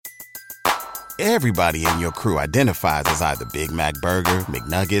Everybody in your crew identifies as either Big Mac Burger,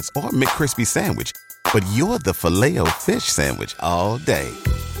 McNuggets, or McCrispy Sandwich. But you're the Filet-O-Fish Sandwich all day.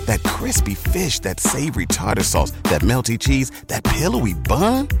 That crispy fish, that savory tartar sauce, that melty cheese, that pillowy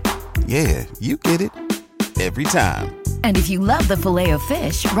bun. Yeah, you get it. Every time. And if you love the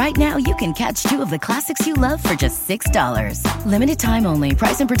Filet-O-Fish, right now you can catch two of the classics you love for just $6. Limited time only.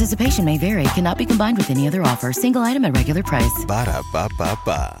 Price and participation may vary. Cannot be combined with any other offer. Single item at regular price.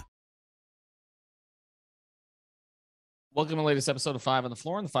 Ba-da-ba-ba-ba. Welcome to the latest episode of Five on the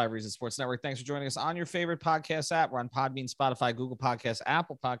Floor on the Five Reasons Sports Network. Thanks for joining us on your favorite podcast app. We're on Podbean, Spotify, Google Podcasts,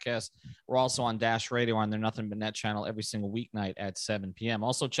 Apple Podcasts. We're also on Dash Radio on their Nothing But Net channel every single weeknight at 7 p.m.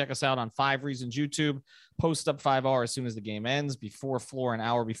 Also, check us out on Five Reasons YouTube. Post up 5 hours as soon as the game ends, before Floor, an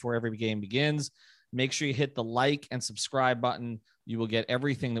hour before every game begins. Make sure you hit the like and subscribe button. You will get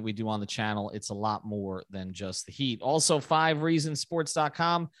everything that we do on the channel. It's a lot more than just the heat. Also,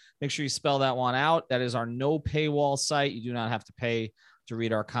 5reasonsports.com. Make sure you spell that one out. That is our no paywall site. You do not have to pay to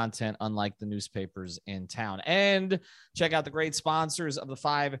read our content, unlike the newspapers in town. And check out the great sponsors of the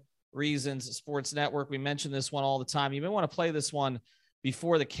 5 Reasons Sports Network. We mention this one all the time. You may want to play this one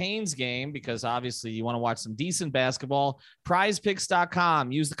before the Canes game because obviously you want to watch some decent basketball.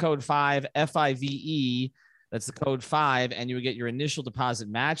 PrizePicks.com. Use the code 5, F-I-V-E. That's the code 5, and you will get your initial deposit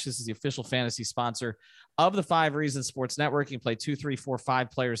match. This is the official fantasy sponsor of the 5 Reasons Sports Network. You can play 2, 3, 4, 5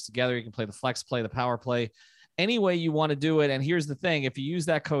 players together. You can play the flex play, the power play, any way you want to do it. And here's the thing. If you use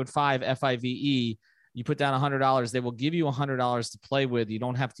that code 5, F-I-V-E, you put down $100. They will give you $100 to play with. You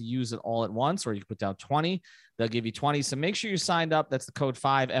don't have to use it all at once, or you can put down 20. They'll give you 20. So make sure you're signed up. That's the code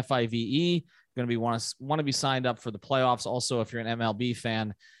 5, F-I-V-E. You're going to want to be signed up for the playoffs. Also, if you're an MLB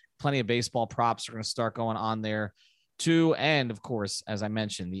fan, plenty of baseball props are going to start going on there too. And of course, as I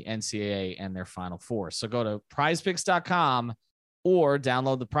mentioned, the NCAA and their Final Four. So go to prizepicks.com or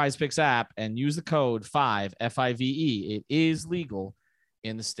download the PrizePicks app and use the code 5, F-I-V-E. It is legal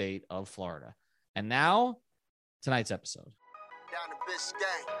in the state of Florida. And now, tonight's episode. Down to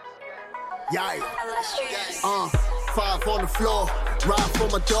Biscayne. Yikes. 5 on the floor, ride for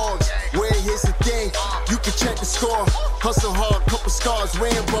my dogs. Where here's the thing, you can check the score. Hustle hard, couple scars,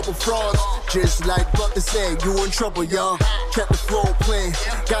 wearing bubble frogs. Just like Butler said, you in trouble, y'all. Kept the floor playing,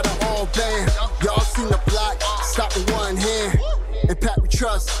 got it all banned. Y'all seen the block, stop with one hand. And Pat we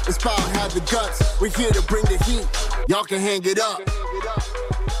trust, it's power, have the guts. We're here to bring the heat, y'all can hang it up.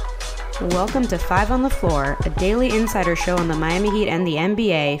 Welcome to 5 on the Floor, a daily insider show on the Miami Heat and the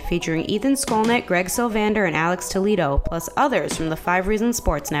NBA, featuring Ethan Skolnick, Greg Sylvander, and Alex Toledo, plus others from the 5 Reasons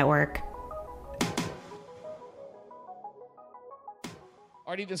Sports Network.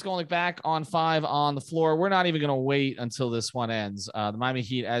 Already Ethan Skolnick back on 5 on the Floor. We're not even going to wait until this one ends. The Miami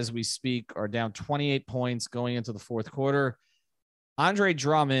Heat, as we speak, are down 28 points going into the fourth quarter. Andre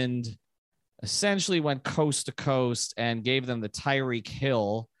Drummond essentially went coast to coast and gave them the Tyreek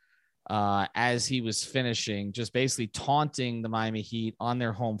Hill as he was finishing, just basically taunting the Miami Heat on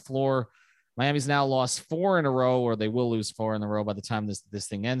their home floor. Miami's now lost 4 in a row, or they will lose 4 in a row by the time this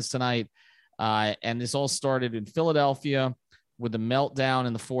thing ends tonight. And this all started in Philadelphia with the meltdown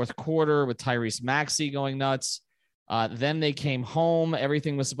in the fourth quarter with Tyrese Maxey going nuts. Then they came home.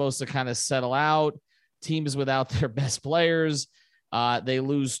 Everything was supposed to kind of settle out. Teams without their best players. They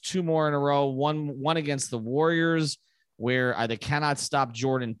lose 2 more in a row, one against the Warriors, where they cannot stop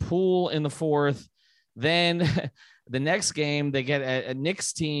Jordan Poole in the fourth. Then the next game, they get a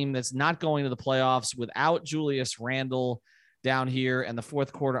Knicks team that's not going to the playoffs without Julius Randle down here. And the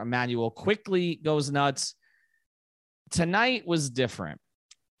fourth quarter, Emmanuel quickly goes nuts. Tonight was different.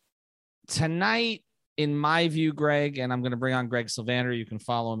 Tonight, in my view, Greg, and I'm going to bring on Greg Sylvander. You can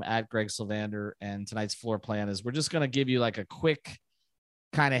follow him at Greg Sylvander. And tonight's floor plan is we're just going to give you like a quick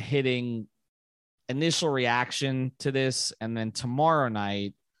kind of hitting initial reaction to this, and then tomorrow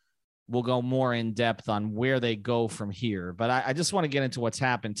night we'll go more in depth on where they go from here. But I just want to get into what's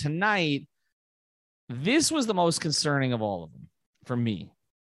happened tonight. This was the most concerning of all of them for me,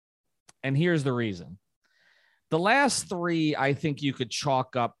 and here's the reason. The last 3, I think you could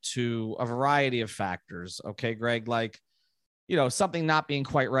chalk up to a variety of factors. Okay, Greg, like, you know, something not being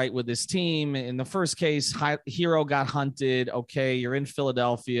quite right with this team. In the first case, Hero got hunted. Okay, you're in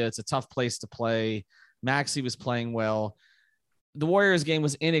Philadelphia. It's a tough place to play. Maxey was playing well. The Warriors game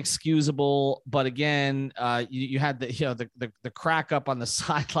was inexcusable, but again, you had the crack up on the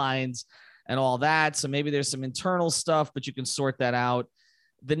sidelines and all that. So maybe there's some internal stuff, but you can sort that out.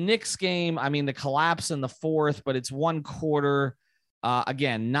 The Knicks game, I mean, the collapse in the fourth, but it's 1 quarter.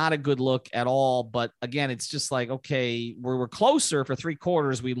 Again, not a good look at all. But again, it's just like, okay, we're closer for 3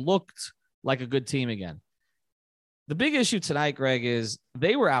 quarters. We looked like a good team again. The big issue tonight, Greg, is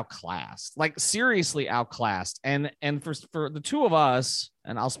they were outclassed, like seriously outclassed. And for the two of us,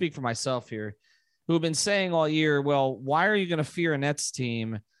 and I'll speak for myself here, who have been saying all year, well, why are you going to fear a Nets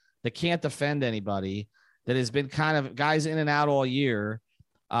team that can't defend anybody, that has been kind of guys in and out all year,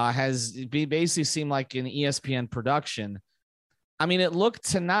 basically seemed like an ESPN production. I mean, it looked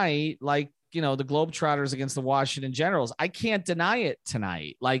tonight like, the Globetrotters against the Washington Generals. I can't deny it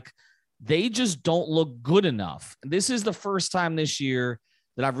tonight. Like, they just don't look good enough. This is the first time this year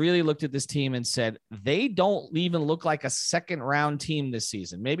that I've really looked at this team and said, they don't even look like a second round team this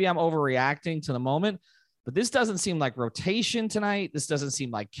season. Maybe I'm overreacting to the moment, but this doesn't seem like rotation tonight. This doesn't seem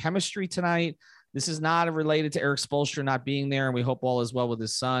like chemistry tonight. This is not related to Eric Spoelstra not being there, and we hope all is well with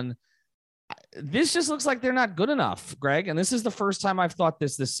his son. This just looks like they're not good enough, Greg. And this is the first time I've thought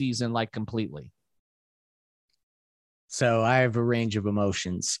this season, like completely. So I have a range of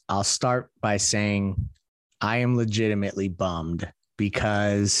emotions. I'll start by saying I am legitimately bummed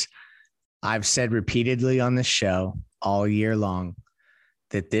because I've said repeatedly on the show all year long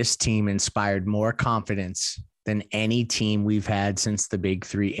that this team inspired more confidence than any team we've had since the Big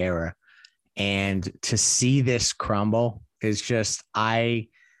Three era. And to see this crumble is just, I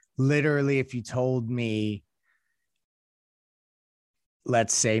literally, if you told me,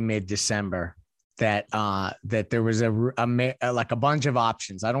 let's say mid-December, that there was like a bunch of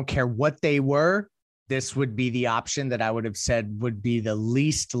options, I don't care what they were, this would be the option that I would have said would be the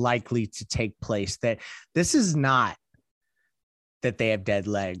least likely to take place. That this is not that they have dead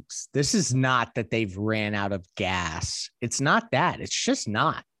legs. This is not that they've ran out of gas. It's not that. It's just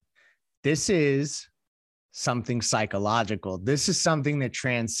not. This is something psychological. This is something that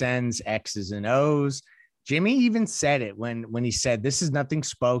transcends X's and O's. Jimmy even said it when he said, this is nothing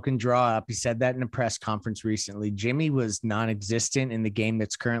spoken, draw up. He said that in a press conference recently. Jimmy was non-existent in the game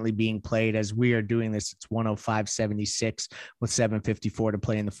that's currently being played as we are doing this. It's 105-76 with 7:54 to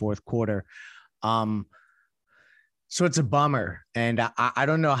play in the fourth quarter. So it's a bummer. And I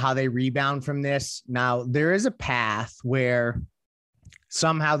don't know how they rebound from this. Now, there is a path where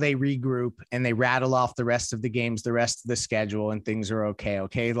somehow they regroup and they rattle off the rest of the games, the rest of the schedule, and things are okay.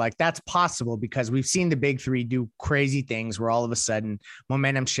 Okay. Like, that's possible because we've seen the Big Three do crazy things where all of a sudden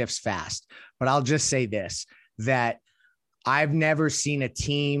momentum shifts fast. But I'll just say this, that I've never seen a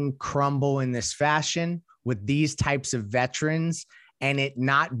team crumble in this fashion with these types of veterans and it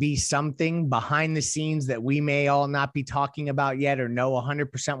not be something behind the scenes that we may all not be talking about yet or know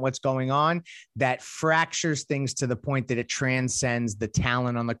 100% what's going on, that fractures things to the point that it transcends the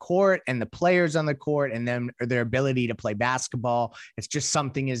talent on the court and the players on the court and then their ability to play basketball. It's just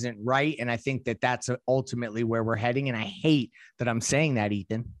something isn't right. And I think that that's ultimately where we're heading. And I hate that I'm saying that,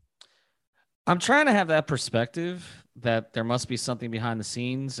 Ethan. I'm trying to have that perspective that there must be something behind the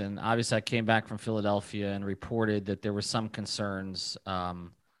scenes. And obviously I came back from Philadelphia and reported that there were some concerns,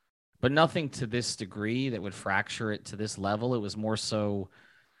 but nothing to this degree that would fracture it to this level. It was more so,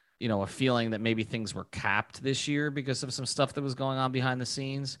 a feeling that maybe things were capped this year because of some stuff that was going on behind the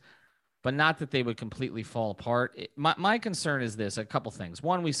scenes, but not that they would completely fall apart. My concern is this, a couple things.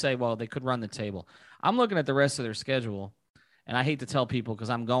 One, we say, well, they could run the table. I'm looking at the rest of their schedule. And I hate to tell people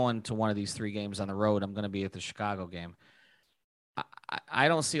because I'm going to one of these 3 games on the road. I'm going to be at the Chicago game. I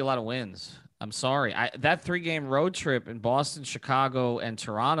don't see a lot of wins. I'm sorry. That 3-game road trip in Boston, Chicago, and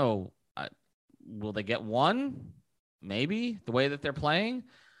Toronto, will they get one? Maybe, the way that they're playing.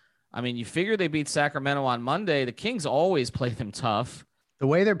 I mean, you figure they beat Sacramento on Monday. The Kings always play them tough. The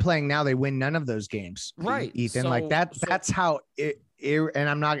way they're playing now, they win none of those games. Right. Ethan, that's how and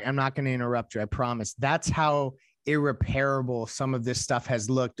I'm not going to interrupt you. I promise. That's how irreparable some of this stuff has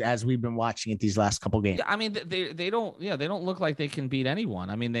looked as we've been watching it these last couple games. I mean, they don't look like they can beat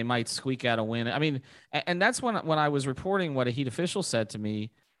anyone. I mean, they might squeak out a win. I mean, and that's when I was reporting what a Heat official said to me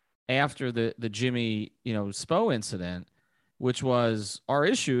after the Jimmy, Spo incident, which was, our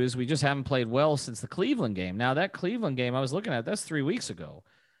issue is we just haven't played well since the Cleveland game. Now, that Cleveland game I was looking at, that's 3 weeks ago.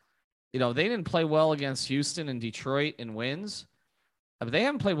 They didn't play well against Houston and Detroit in wins, but they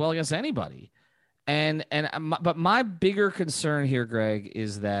haven't played well against anybody. But my bigger concern here, Greg,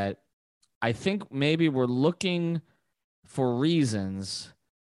 is that I think maybe we're looking for reasons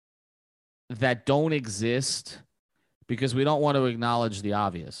that don't exist because we don't want to acknowledge the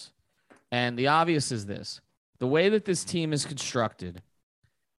obvious. And the obvious is this: the way that this team is constructed,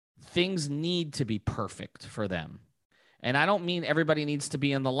 things need to be perfect for them. And I don't mean everybody needs to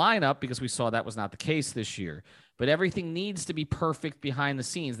be in the lineup because we saw that was not the case this year. But everything needs to be perfect behind the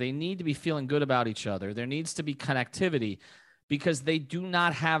scenes. They need to be feeling good about each other. There needs to be connectivity because they do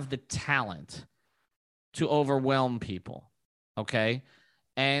not have the talent to overwhelm people. Okay.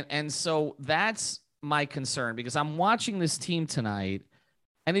 And so that's my concern because I'm watching this team tonight,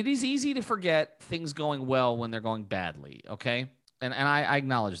 and it is easy to forget things going well when they're going badly, okay? And I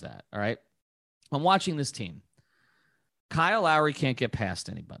acknowledge that, all right? I'm watching this team. Kyle Lowry can't get past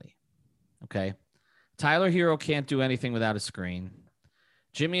anybody, okay? Tyler Hero can't do anything without a screen.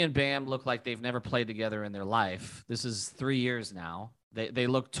 Jimmy and Bam look like they've never played together in their life. This is 3 years now. They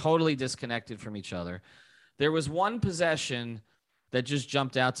look totally disconnected from each other. There was one possession that just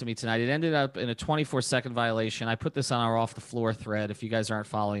jumped out to me tonight. It ended up in a 24-second violation. I put this on our Off the Floor thread. If you guys aren't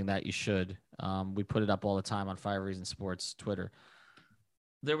following that, you should. We put it up all the time on 5 Reasons Sports Twitter.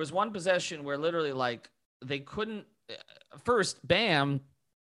 There was one possession where literally, like, they couldn't – first, Bam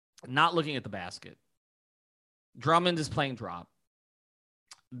not looking at the basket. Drummond is playing drop.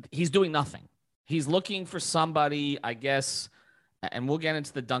 He's doing nothing. He's looking for somebody, I guess – and we'll get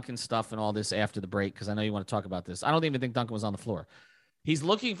into the Duncan stuff and all this after the break because I know you want to talk about this. I don't even think Duncan was on the floor. He's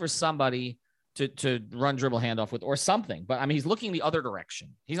looking for somebody to run dribble handoff with or something. But, I mean, he's looking the other direction.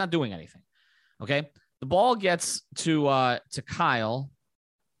 He's not doing anything. Okay? The ball gets to Kyle,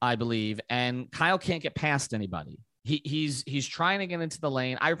 I believe, and Kyle can't get past anybody. He's trying to get into the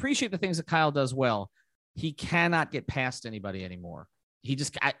lane. I appreciate the things that Kyle does well. He cannot get past anybody anymore. He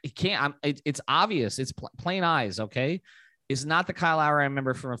can't. It's obvious. It's plain eyes, okay? Is not the Kyle Lowry I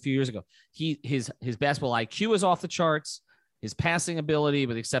remember from a few years ago. His basketball IQ is off the charts. His passing ability,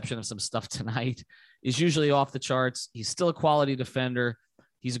 with the exception of some stuff tonight, is usually off the charts. He's still a quality defender.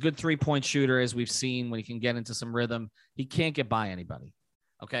 He's a good three-point shooter, as we've seen when he can get into some rhythm. He can't get by anybody,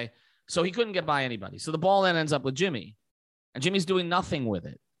 okay? So he couldn't get by anybody. So the ball then ends up with Jimmy, and Jimmy's doing nothing with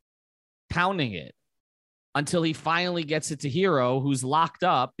it, pounding it, until he finally gets it to Hero, who's locked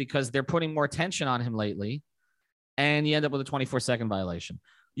up because they're putting more tension on him lately. And you end up with a 24-second violation.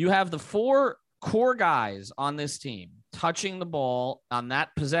 You have the 4 core guys on this team touching the ball on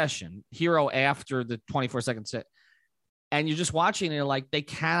that possession, Hero after the 24-second set. And you're just watching it like they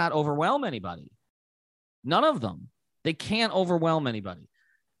cannot overwhelm anybody. None of them. They can't overwhelm anybody.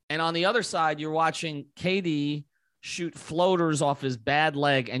 And on the other side, you're watching KD shoot floaters off his bad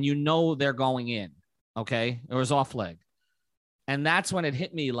leg, and you know they're going in, okay? Or his off leg. And that's when it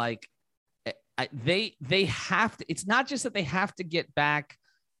hit me like, they have to, it's not just that they have to get back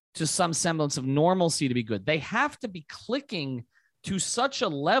to some semblance of normalcy to be good. They have to be clicking to such a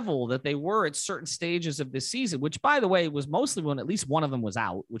level that they were at certain stages of this season, which, by the way, was mostly when at least one of them was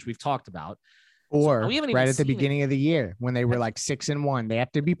out, which we've talked about. Or right at the beginning of the year when they were like 6-1, they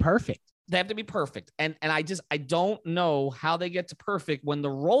have to be perfect. They have to be perfect. And I don't know how they get to perfect when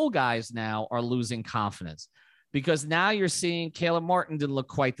the role guys now are losing confidence. Because now you're seeing Caleb Martin didn't look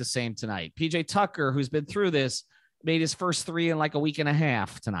quite the same tonight. PJ Tucker, who's been through this, made his first 3 in like a week and a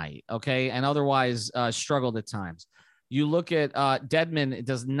half tonight, okay? And otherwise struggled at times. You look at Dedmon, it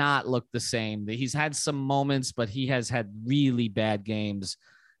does not look the same. He's had some moments, but he has had really bad games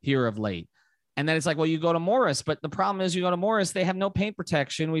here of late. And then it's like, well, you go to Morris, but the problem is you go to Morris, they have no paint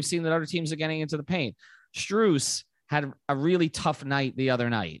protection. We've seen that other teams are getting into the paint. Strus had a really tough night the other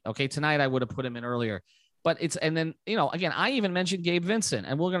night, okay? Tonight I would have put him in earlier. But it's, and then, you know, again, I even mentioned Gabe Vincent,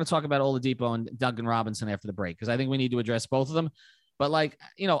 and we're going to talk about Oladipo and Duncan Robinson after the break, because I think we need to address both of them. But like,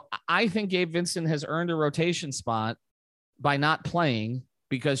 you know, I think Gabe Vincent has earned a rotation spot by not playing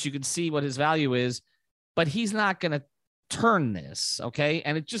because you can see what his value is, but he's not going to turn this. Okay.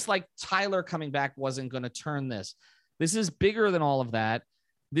 And it's just like Tyler coming back wasn't going to turn this. This is bigger than all of that.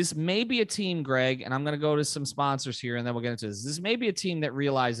 This may be a team, Greg, and I'm going to go to some sponsors here and then we'll get into this. This may be a team that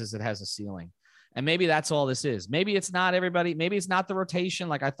realizes it has a ceiling. And maybe that's all this is. Maybe it's not everybody. Maybe it's not the rotation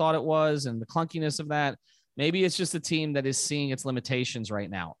like I thought it was and the clunkiness of that. Maybe it's just a team that is seeing its limitations right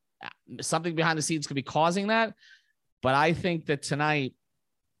now. Something behind the scenes could be causing that. But I think that tonight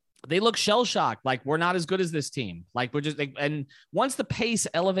they look shell-shocked. Like, we're not as good as this team. Like, we're just like, and once the pace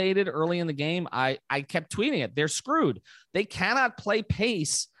elevated early in the game, I kept tweeting it. They're screwed. They cannot play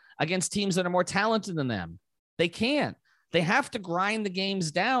pace against teams that are more talented than them. They can't. They have to grind the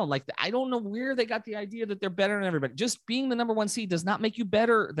games down. Like, I don't know where they got the idea that they're better than everybody. Just being the number 1 seed does not make you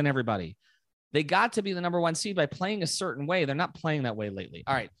better than everybody. They got to be the number 1 seed by playing a certain way. They're not playing that way lately.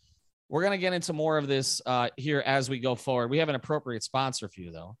 All right. We're going to get into more of this here as we go forward. We have an appropriate sponsor for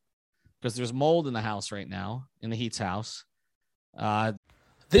you, though, because there's mold in the house right now, in the Heat's house.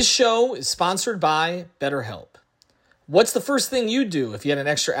 This show is sponsored by BetterHelp. What's the first thing you do if you had an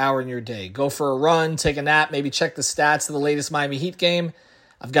extra hour in your day? Go for a run, take a nap, maybe check the stats of the latest Miami Heat game?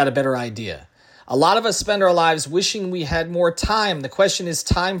 I've got a better idea. A lot of us spend our lives wishing we had more time. The question is,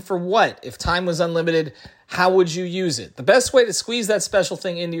 time for what? If time was unlimited, how would you use it? The best way to squeeze that special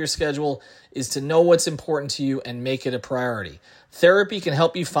thing into your schedule is to know what's important to you and make it a priority. Therapy can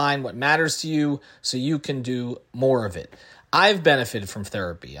help you find what matters to you so you can do more of it. I've benefited from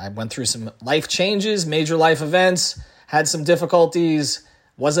therapy. I went through some life changes, major life events, had some difficulties,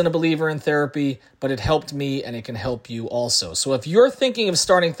 wasn't a believer in therapy, but it helped me and it can help you also. So if you're thinking of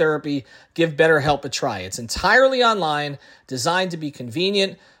starting therapy, give BetterHelp a try. It's entirely online, designed to be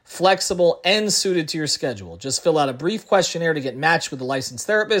convenient, flexible, and suited to your schedule. Just fill out a brief questionnaire to get matched with a licensed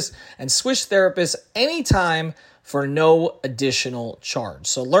therapist and switch therapists anytime for no additional charge.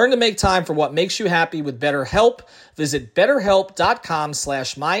 So learn to make time for what makes you happy with BetterHelp. Visit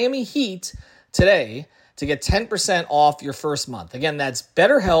betterhelp.com/Miami Heat today to get 10% off your first month. Again, that's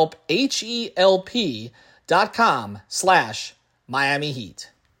BetterHelp, HELP.com/Miami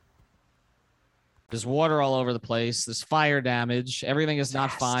Heat. There's water all over the place. There's fire damage. Everything is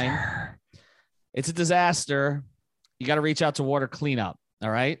not fine. It's a disaster. You got to reach out to water cleanup. All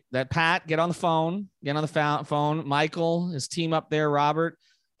right. That Pat, get on the phone. Get on the phone. Michael, his team up there, Robert.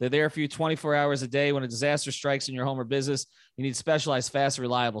 They're there for you 24 hours a day. When a disaster strikes in your home or business, you need specialized, fast,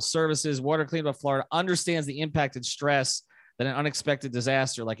 reliable services. Water Cleanup Florida understands the impact and stress that an unexpected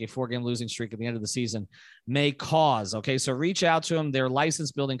disaster like a 4-game losing streak at the end of the season may cause. Okay, so reach out to them. They're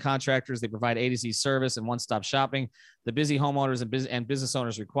licensed building contractors. They provide A to Z service and one-stop shopping the busy homeowners and business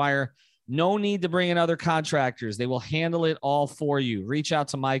owners require. No need to bring in other contractors. They will handle it all for you. Reach out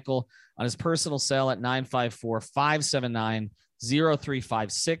to Michael on his personal cell at 954-579-0356.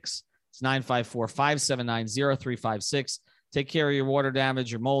 It's 954-579-0356. Take care of your water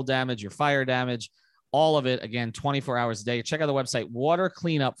damage, your mold damage, your fire damage, all of it, again, 24 hours a day. Check out the website,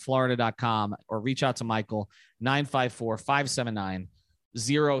 watercleanupflorida.com, or reach out to Michael,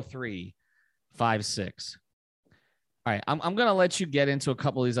 954-579-0356. All right, I'm going to let you get into a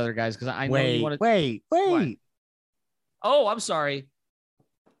couple of these other guys because I know you want to. Wait. What? Oh, I'm sorry.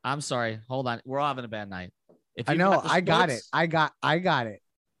 Hold on. We're all having a bad night. I know. I got it.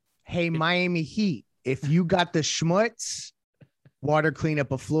 Hey, Miami Heat, if you got the schmutz, Water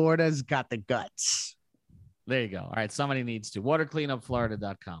Cleanup of Florida's got the guts. There you go. All right. Somebody needs to.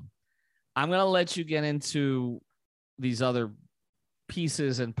 Watercleanupflorida.com. I'm going to let you get into these other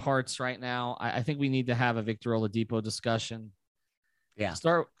pieces and parts right now. I think we need to have a Victor Oladipo discussion. Yeah.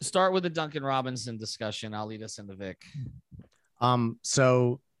 Start with the Duncan Robinson discussion. I'll lead us into Vic.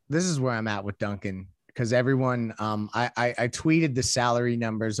 So this is where I'm at with Duncan, because everyone, I tweeted the salary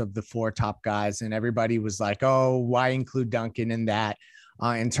numbers of the 4 top guys, and everybody was like, oh, why include Duncan in that?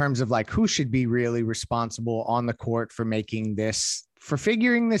 In terms of like who should be really responsible on the court for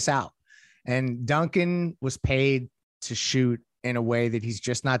figuring this out. And Duncan was paid to shoot in a way that he's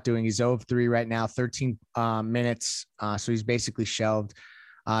just not doing. He's 0 of 3 right now, 13 minutes. So he's basically shelved.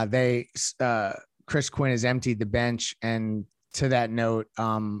 Chris Quinn has emptied the bench. And to that note,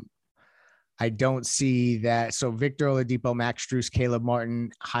 I don't see that. So Victor Oladipo, Max Strus, Caleb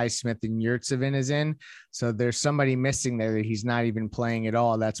Martin, Highsmith, and Yurtseven is in. So there's somebody missing there that he's not even playing at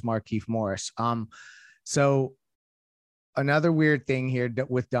all. That's Markieff Morris. So another weird thing here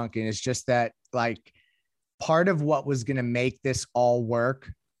with Duncan is just that, like, part of what was going to make this all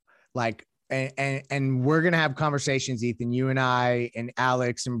work, like, and we're going to have conversations, Ethan, you and I and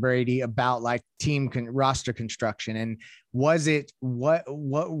Alex and Brady, about like roster construction. And was it, what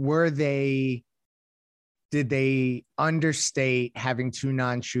were they, did they understate having 2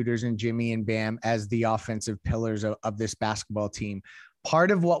 non-shooters in Jimmy and Bam as the offensive pillars of this basketball team?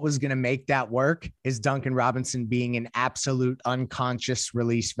 Part of what was going to make that work is Duncan Robinson being an absolute unconscious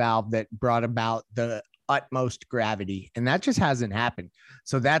release valve that brought about the utmost gravity, and that just hasn't happened.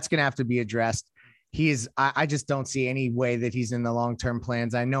 So that's going to have to be addressed. I just don't see any way that he's in the long-term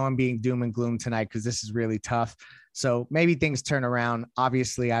plans. I know I'm being doom and gloom tonight because this is really tough. So maybe things turn around.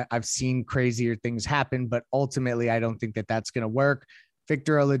 Obviously, I've seen crazier things happen, but ultimately I don't think that that's going to work.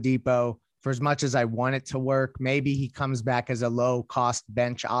 Victor Oladipo, for as much as I want it to work, maybe he comes back as a low-cost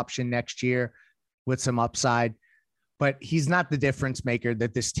bench option next year with some upside. But he's not the difference maker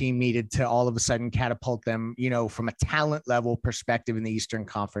that this team needed to all of a sudden catapult them, from a talent level perspective in the Eastern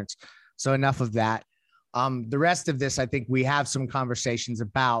Conference. So enough of that. The rest of this, I think we have some conversations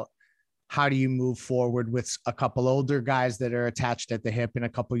about how do you move forward with a couple older guys that are attached at the hip and a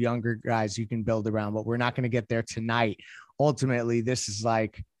couple younger guys you can build around, but we're not going to get there tonight. Ultimately, this is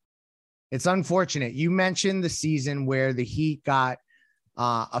like, it's unfortunate. You mentioned the season where the Heat got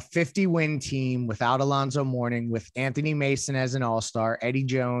a 50-win team without Alonzo Mourning, with Anthony Mason as an all-star, Eddie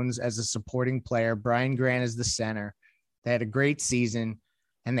Jones as a supporting player, Brian Grant as the center. They had a great season,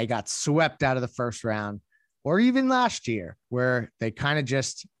 and they got swept out of the first round, or even last year where they kind of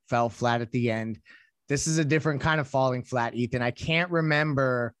just fell flat at the end. this is a different kind of falling flat, Ethan. I can't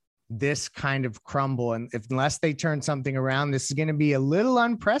remember this kind of crumble. And unless they turn something around, this is going to be a little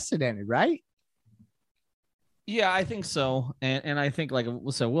unprecedented, right? Yeah, I think so. And I think, like,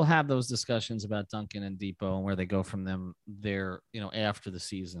 so we'll have those discussions about Duncan and Depot and where they go from them there, after the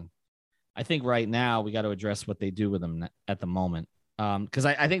season. I think right now we got to address what they do with them at the moment. Because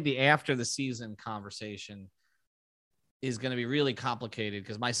I think the after the season conversation is going to be really complicated,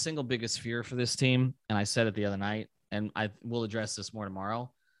 because my single biggest fear for this team, and I said it the other night, and I will address this more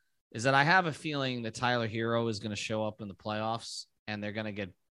tomorrow, is that I have a feeling that Tyler Hero is going to show up in the playoffs and they're going to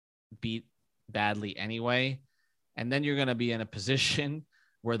get beat badly anyway. And then you're going to be in a position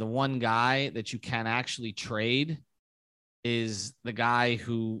where the one guy that you can actually trade is the guy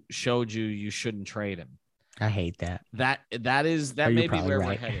who showed you shouldn't trade him. I hate that. That may be where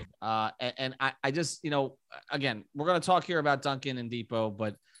we're headed. And I just, again, we're going to talk here about Duncan and Depot,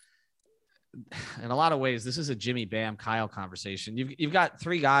 but in a lot of ways, this is a Jimmy, Bam, Kyle conversation. You've got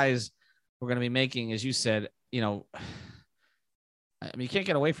three guys we're going to be making, as you said, you can't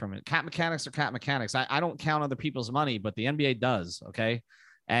get away from it. Cat mechanics are cat mechanics. I don't count other people's money, but the NBA does. Okay.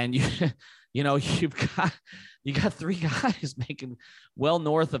 And you've got three guys making well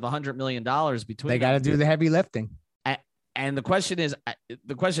north of $100 million between. They got to do the heavy lifting. And the question is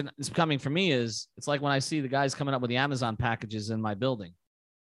coming from me is, it's like when I see the guys coming up with the Amazon packages in my building.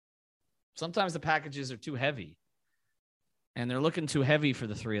 Sometimes the packages are too heavy, and they're looking too heavy for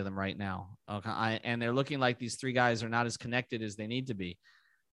the three of them right now. Okay. And they're looking like these three guys are not as connected as they need to be.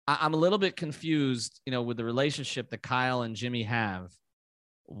 I'm a little bit confused, with the relationship that Kyle and Jimmy have,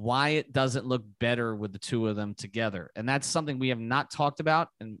 why it doesn't look better with the two of them together. And that's something we have not talked about.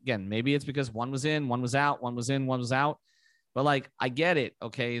 And again, maybe it's because one was in, one was out, one was in, one was out. But I get it,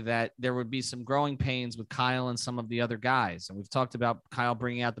 okay, that there would be some growing pains with Kyle and some of the other guys. And we've talked about Kyle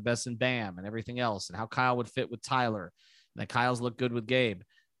bringing out the best in Bam and everything else, and how Kyle would fit with Tyler, and that Kyle's look good with Gabe.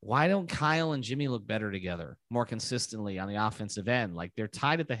 Why don't Kyle and Jimmy look better together more consistently on the offensive end? Like, they're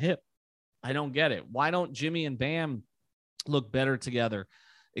tied at the hip. I don't get it. Why don't Jimmy and Bam look better together,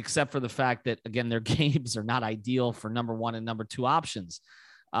 except for the fact that, again, their games are not ideal for number one and number two options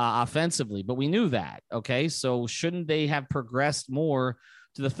offensively, but we knew that. Okay. So shouldn't they have progressed more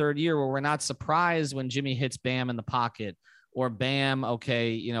to the third year, where we're not surprised when Jimmy hits Bam in the pocket, or Bam,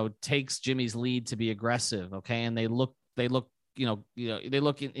 takes Jimmy's lead to be aggressive. Okay. And they look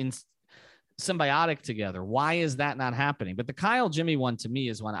in symbiotic together. Why is that not happening? But the Kyle Jimmy one, to me,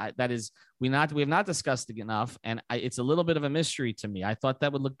 is one we have not discussed it enough. And it's a little bit of a mystery to me. I thought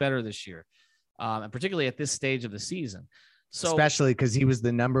that would look better this year, and particularly at this stage of the season. So, especially because he was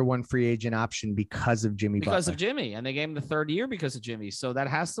the number one free agent option because of Jimmy. Because of Jimmy, and they gave him the third year because of Jimmy. So that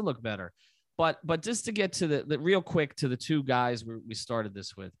has to look better. But just to get to the real quick to the two guys we started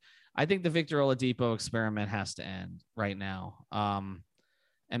this with, I think the Victor Oladipo experiment has to end right now. And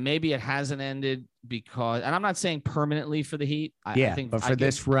maybe it hasn't ended because, and I'm not saying permanently for the Heat. But for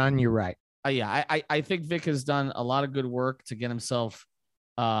this run, you're right. I think Vic has done a lot of good work to get himself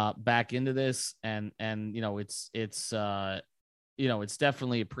back into this, and it's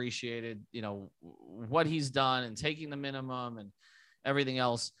definitely appreciated, what he's done and taking the minimum and everything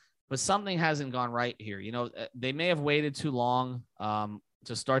else, but something hasn't gone right here. They may have waited too long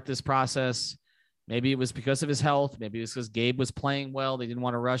to start this process. Maybe it was because of his health. Maybe it was because Gabe was playing well. They didn't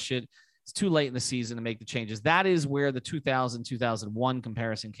want to rush it. It's too late in the season to make the changes. That is where the 2000-2001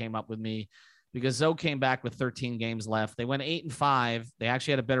 comparison came up with me, because Zoe came back with 13 games left. They went 8-5. They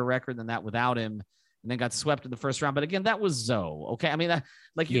actually had a better record than that without him, and then got swept in the first round. But again, that was Zoe. Okay. I mean,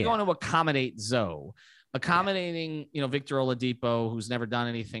 you're going to accommodate Zoe. Accommodating, Victor Oladipo, who's never done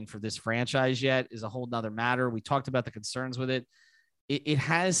anything for this franchise yet, is a whole nother matter. We talked about the concerns with it. It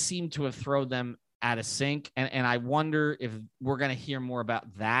has seemed to have thrown them out of sync. And I wonder if we're going to hear more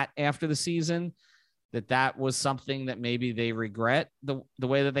about that after the season, that was something that maybe they regret the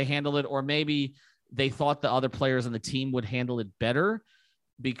way that they handled it, or maybe they thought the other players on the team would handle it better,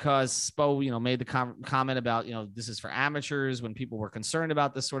 because Spo, made the comment about, this is for amateurs, when people were concerned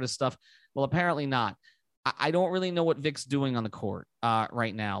about this sort of stuff. Well, apparently not. I don't really know what Vic's doing on the court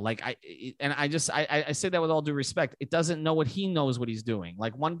right now. I say that with all due respect. It doesn't know what he knows what he's doing.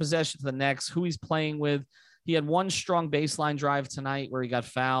 Like, one possession to the next, who he's playing with. He had one strong baseline drive tonight where he got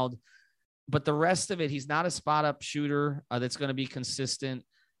fouled, but the rest of it, he's not a spot up shooter that's going to be consistent.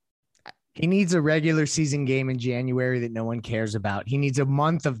 He needs a regular season game in January that no one cares about. He needs a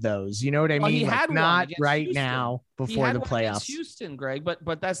month of those. You know what I mean? He had not right Houston. now before the playoffs. Houston, Greg,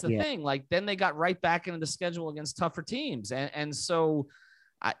 but that's the thing. Then they got right back into the schedule against tougher teams, and so,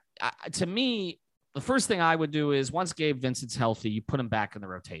 to me, the first thing I would do is, once Gabe Vincent's healthy, you put him back in the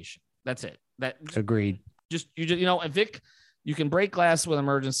rotation. That's it. That agreed. And Vic, you can break glass with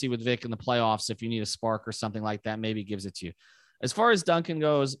emergency with Vic in the playoffs if you need a spark or something like that. Maybe gives it to you. As far as Duncan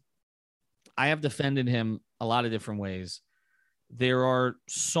goes, I have defended him a lot of different ways. There are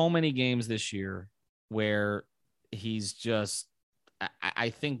so many games this year where he's just, I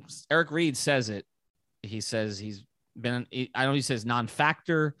think Eric Reed says it. He says he's been, I know he says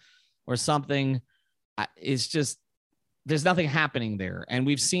non-factor or something. It's just, there's nothing happening there. And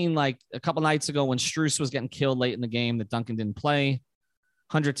we've seen like a couple nights ago when Strus was getting killed late in the game that Duncan didn't play.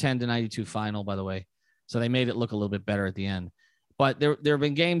 110-92 final, by the way. So they made it look a little bit better at the end. But there have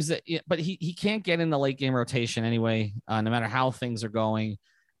been games that, but he can't get in the late game rotation anyway, no matter how things are going.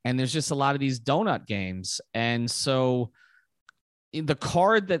 And there's just a lot of these donut games. And so the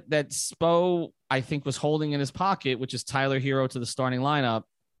card that Spo, I think, was holding in his pocket, which is Tyler Hero to the starting lineup,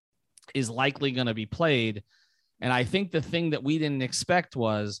 is likely going to be played. And I think the thing that we didn't expect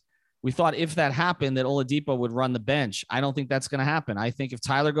was we thought if that happened, that Oladipo would run the bench. I don't think that's going to happen. I think if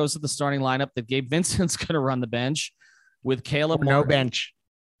Tyler goes to the starting lineup, that Gabe Vincent's going to run the bench with Caleb. No bench.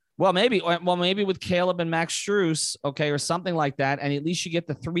 Well, maybe with Caleb and Max Strus, okay, or something like that. And at least you get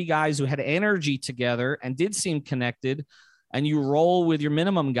the three guys who had energy together and did seem connected, and you roll with your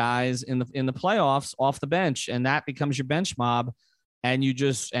minimum guys in the playoffs off the bench, and that becomes your bench mob.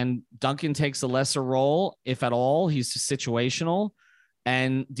 And Duncan takes a lesser role, if at all. He's situational,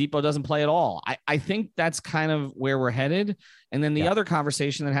 and Depot doesn't play at all. I think that's kind of where we're headed. And then the other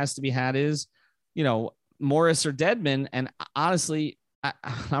conversation that has to be had is, Morris or Dedmon. And honestly, I'm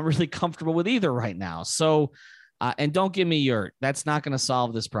not really comfortable with either right now. So, and don't give me Yurt. That's not going to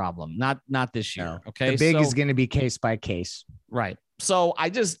solve this problem. Not this year. No. Okay. The big is going to be case by case. Right. So I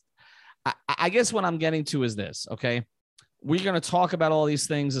guess what I'm getting to is this. Okay. We're going to talk about all these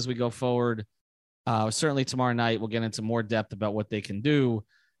things as we go forward. Certainly tomorrow night, we'll get into more depth about what they can do,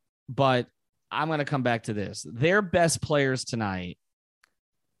 but I'm going to come back to this. Their best players tonight,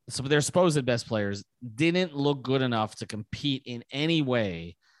 so their supposed best players, didn't look good enough to compete in any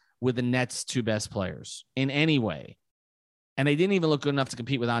way with the Nets' two best players in any way. And they didn't even look good enough to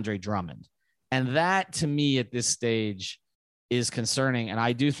compete with Andre Drummond. And that, to me, at this stage is concerning. And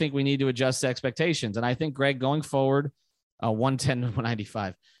I do think we need to adjust expectations. And I think, Greg, going forward,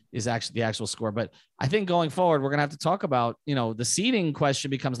 110-195 is actually the actual score. But I think going forward, we're going to have to talk about, the seeding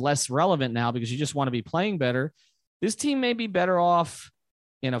question becomes less relevant now because you just want to be playing better. This team may be better off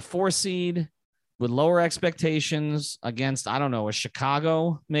in a 4 seed with lower expectations against, I don't know, a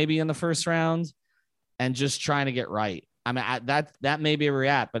Chicago maybe in the first round, and just trying to get right. I mean, that may be where we're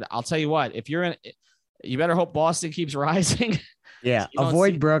at, but I'll tell you what, if you're you better hope Boston keeps rising. Yeah.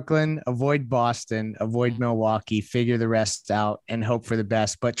 Avoid Brooklyn, avoid Boston, avoid Milwaukee, figure the rest out and hope for the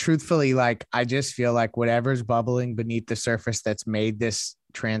best. But truthfully, I just feel like whatever's bubbling beneath the surface that's made this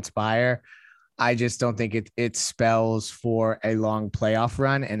transpire, I just don't think it spells for a long playoff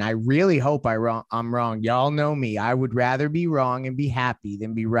run. And I really hope I'm wrong. Y'all know me. I would rather be wrong and be happy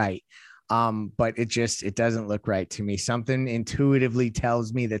than be right. But it doesn't look right to me. Something intuitively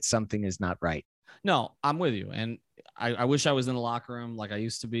tells me that something is not right. No, I'm with you. And I wish I was in the locker room like I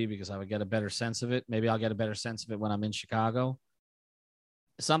used to be, because I would get a better sense of it. Maybe I'll get a better sense of it when I'm in Chicago.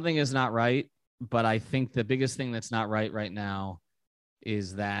 Something is not right, but I think the biggest thing that's not right now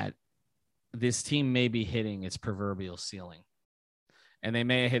is that this team may be hitting its proverbial ceiling, and they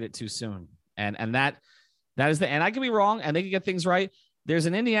may have hit it too soon. And that is and I could be wrong, and they could get things right. There's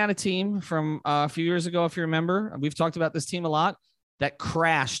an Indiana team from a few years ago, if you remember, we've talked about this team a lot, that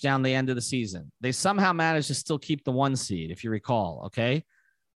crashed down the end of the season. They somehow managed to still keep the 1 seed, if you recall. Okay.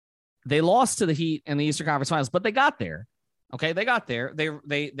 They lost to the Heat in the Eastern Conference Finals, but they got there. Okay. They got there.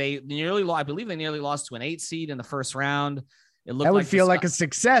 They nearly lost. I believe they nearly lost to an 8 seed in the first round. It looked that would feel like a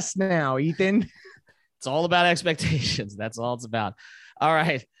success now, Ethan. It's all about expectations. That's all it's about. All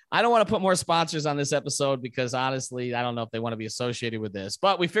right. I don't want to put more sponsors on this episode because honestly, I don't know if they want to be associated with this,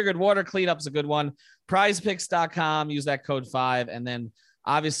 but we figured water cleanup is a good one. Prizepicks.com, use that code 5. And then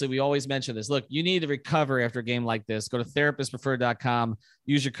obviously we always mention this. Look, you need to recover after a game like this. Go to therapistpreferred.com,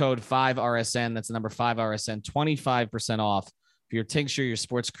 use your code 5RSN. That's the number 5RSN, 25% off for your tincture, your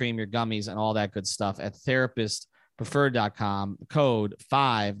sports cream, your gummies, and all that good stuff at therapistpreferred.com, code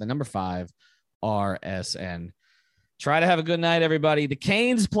 5, the number 5 RSN. Try to have a good night, everybody. The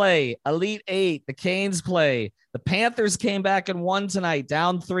Canes play Elite 8. The Canes play. The Panthers came back and won tonight,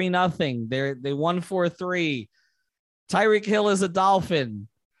 down 3-0. They won 4-3. Tyreek Hill is a Dolphin.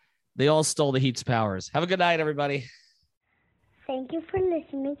 They all stole the Heat's powers. Have a good night, everybody. Thank you for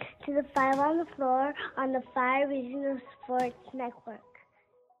listening to the 5 on the Floor on the 5 Regional Sports Network.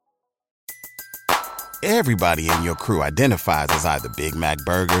 Everybody in your crew identifies as either Big Mac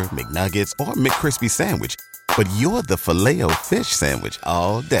Burger, McNuggets, or McCrispy Sandwich. But you're the Filet-O-Fish Sandwich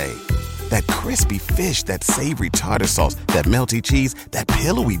all day. That crispy fish, that savory tartar sauce, that melty cheese, that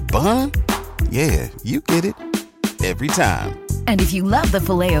pillowy bun. Yeah, you get it. Every time. And if you love the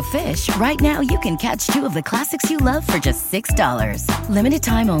Filet-O-Fish, right now you can catch 2 of the classics you love for just $6. Limited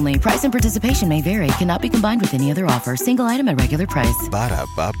time only. Price and participation may vary. Cannot be combined with any other offer. Single item at regular price.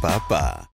 Ba-da-ba-ba-ba.